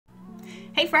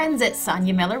Hey friends, it's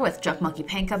Sonia Miller with Junk Monkey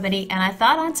Paint Company, and I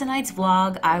thought on tonight's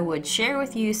vlog I would share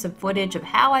with you some footage of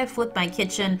how I flipped my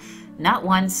kitchen not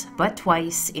once but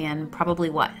twice in probably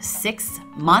what, 6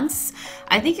 months?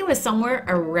 I think it was somewhere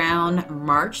around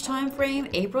March timeframe,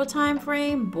 April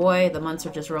timeframe. Boy, the months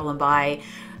are just rolling by.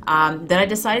 That I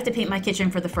decided to paint my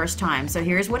kitchen for the first time. So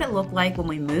here's what it looked like when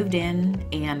we moved in,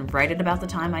 and right at about the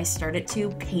time I started to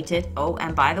paint it. Oh,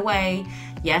 and by the way,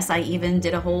 yes, I even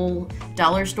did a whole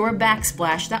dollar store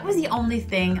backsplash. That was the only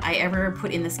thing I ever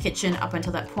put in this kitchen up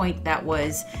until that point that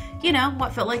was, you know,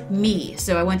 what felt like me.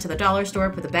 So I went to the dollar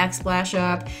store, put the backsplash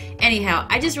up. Anyhow,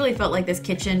 I just really felt like this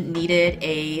kitchen needed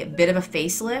a bit of a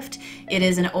facelift. It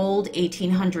is an old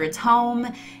 1800s home,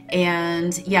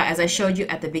 and yeah, as I showed you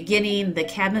at the beginning, the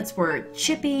cabinets were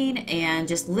chipping and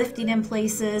just lifting in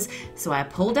places. So I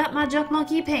pulled out my Junk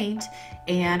Monkey paint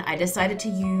and I decided to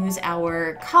use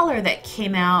our color that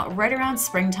came out right around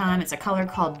springtime. It's a color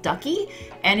called Ducky,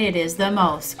 and it is the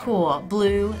most cool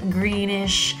blue,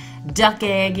 greenish, duck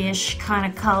eggish kind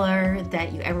of color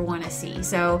that you ever want to see.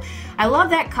 So I love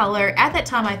that color. At that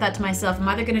time I thought to myself, I'm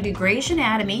either going to do Grayish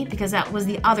Anatomy, because that was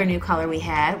the other new color we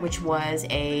had, which was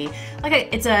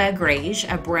it's a grayish,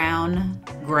 a brown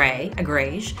gray, a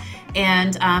grayish.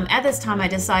 And at this time I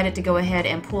decided to go ahead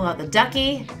and pull out the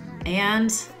Ducky,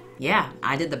 and yeah,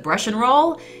 I did the brush and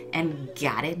roll and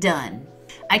got it done.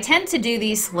 I tend to do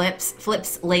these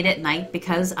flips late at night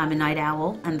because I'm a night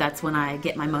owl, and that's when I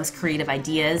get my most creative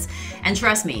ideas. And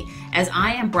trust me, as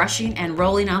I am brushing and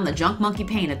rolling on the Junk Monkey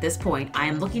paint at this point, I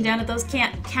am looking down at those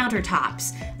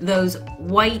countertops, those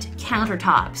white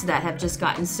countertops that have just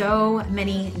gotten so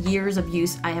many years of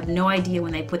use. I have no idea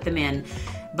when they put them in,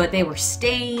 but they were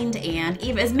stained, and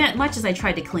even as much as I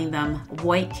tried to clean them,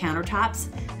 white countertops,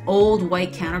 old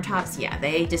white countertops, yeah,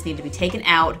 they just need to be taken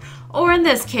out, or in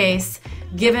this case,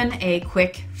 given a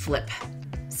quick flip.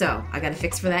 So I got a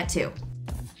fix for that too.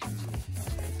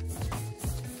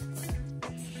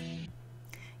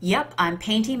 Yep, I'm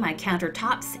painting my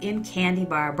countertops in Candy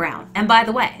Bar Brown. And by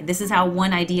the way, this is how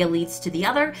one idea leads to the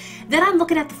other. Then I'm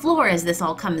looking at the floor as this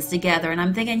all comes together, and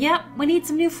I'm thinking, yep, we need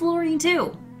some new flooring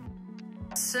too.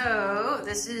 So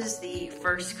this is the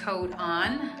first coat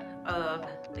on of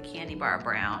the Candy Bar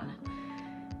Brown.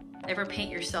 Never paint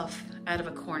yourself out of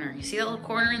a corner. You see that little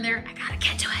corner in there? I gotta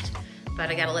get to it, but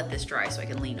I gotta let this dry so I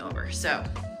can lean over. So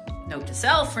note to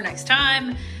self for next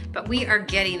time, but we are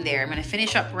getting there. I'm gonna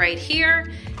finish up right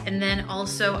here, and then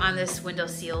also on this window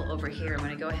seal over here, I'm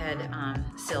gonna go ahead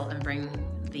sill and bring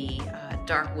the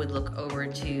dark wood look over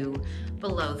to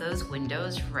below those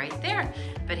windows right there.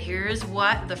 But here's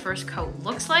what the first coat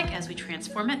looks like as we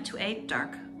transform it to a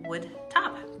dark wood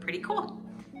top. Pretty cool.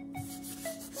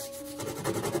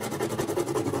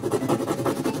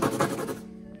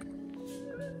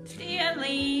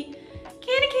 Stanley,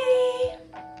 kitty kitty.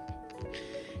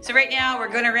 So right now we're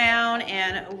going around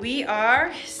and we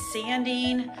are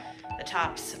sanding the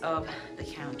tops of the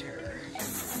counter.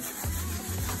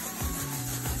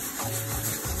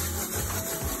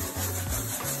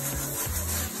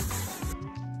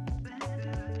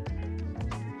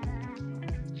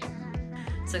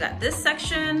 So I got this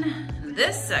section,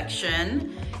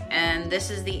 and this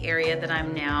is the area that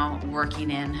I'm now working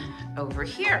in over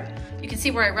here. You can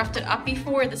see where I roughed it up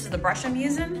before. This is the brush I'm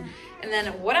using. And then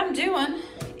what I'm doing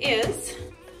is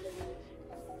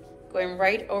going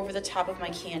right over the top of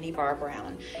my Candy Bar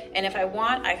Brown. And if I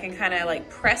want, I can kind of like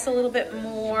press a little bit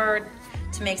more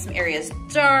to make some areas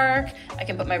dark. I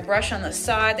can put my brush on the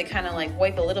side to kind of like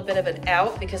wipe a little bit of it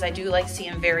out, because I do like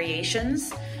seeing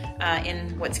variations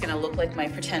in what's gonna look like my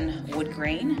pretend wood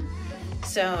grain.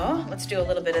 So let's do a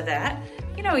little bit of that.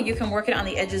 You know, you can work it on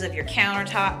the edges of your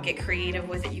countertop, get creative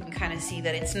with it. You can kind of see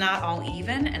that it's not all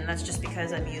even, and that's just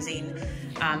because I'm using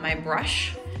my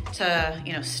brush to,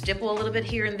 you know, stipple a little bit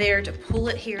here and there, to pull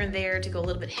it here and there, to go a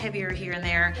little bit heavier here and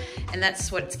there. And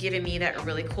that's what's giving me that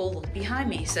really cool look behind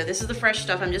me. So this is the fresh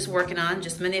stuff I'm just working on,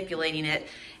 just manipulating it.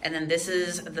 And then this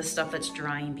is the stuff that's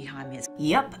drying behind me.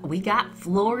 Yep, we got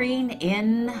flooring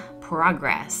in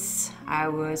progress. I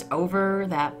was over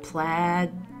that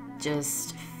plaid,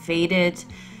 just faded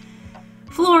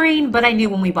flooring, but I knew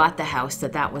when we bought the house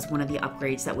that that was one of the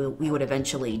upgrades that we would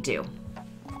eventually do.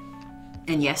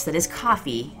 And yes, that is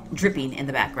coffee dripping in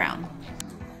the background.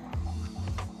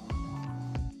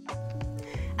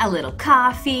 a little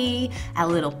coffee, a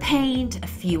little paint, a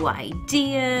few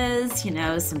ideas, you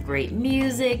know, some great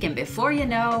music, and before you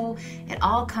know, it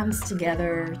all comes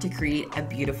together to create a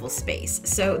beautiful space.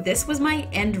 So this was my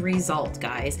end result,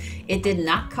 guys. It did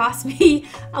not cost me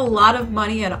a lot of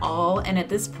money at all, and at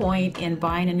this point in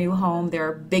buying a new home, there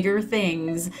are bigger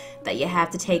things that you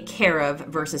have to take care of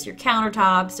versus your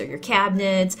countertops or your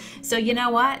cabinets. So you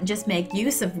know what? Just make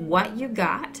use of what you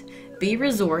got. Be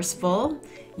resourceful.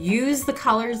 Use the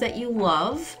colors that you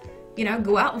love. You know,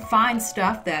 go out and find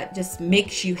stuff that just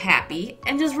makes you happy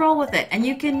and just roll with it. And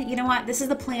you can, you know what? This is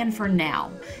the plan for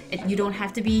now. You don't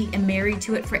have to be married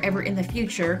to it forever in the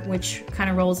future, which kind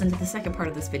of rolls into the second part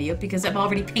of this video because I've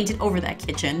already painted over that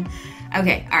kitchen.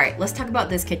 Okay, all right, let's talk about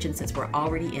this kitchen since we're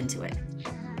already into it.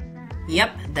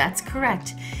 Yep, that's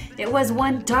correct. It was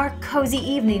one dark, cozy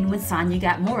evening when Sonia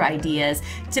got more ideas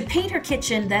to paint her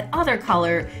kitchen that other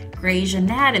color, Grey's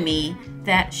Anatomy,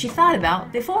 that she thought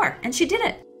about before, and she did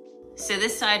it. So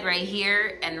this side right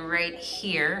here and right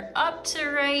here, up to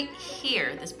right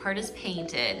here, this part is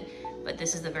painted, but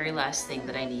this is the very last thing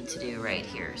that I need to do right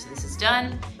here. So this is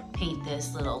done. Paint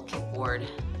this little kickboard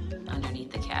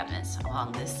underneath the cabinets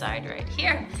along this side right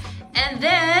here. And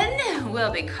then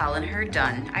we'll be calling her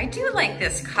done. I do like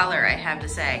this color, I have to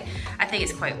say. I think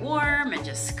it's quite warm and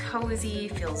just cozy,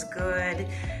 feels good.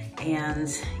 And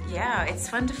yeah, it's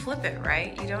fun to flip it,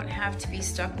 right? You don't have to be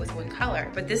stuck with one color.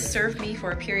 But this served me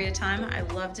for a period of time. I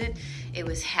loved it. It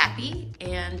was happy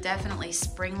and definitely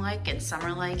spring-like and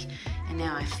summer-like. And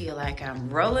now I feel like I'm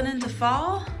rolling into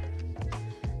fall,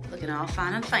 looking all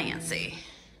fine and fancy.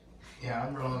 Yeah,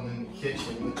 I'm rolling in the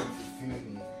kitchen looking for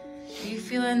food. Are you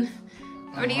feeling,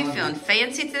 what are you feeling,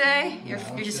 fancy today? You're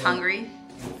just hungry?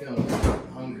 I'm feeling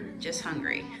hungry. Just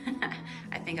hungry.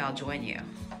 I think I'll join you.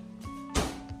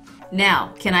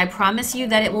 Now, can I promise you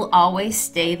that it will always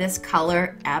stay this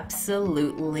color?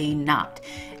 Absolutely not.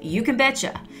 You can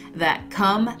betcha that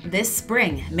come this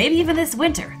spring, maybe even this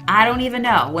winter, I don't even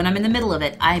know, when I'm in the middle of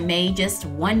it, I may just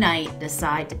one night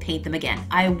decide to paint them again.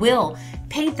 I will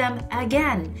paint them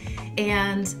again.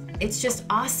 And it's just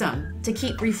awesome to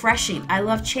keep refreshing. I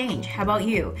love change. How about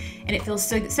you? And it feels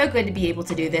so good to be able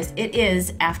to do this. It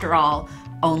is, after all,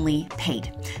 only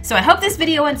paint. So I hope this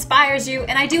video inspires you,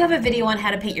 and I do have a video on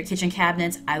how to paint your kitchen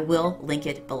cabinets. I will link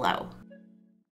it below.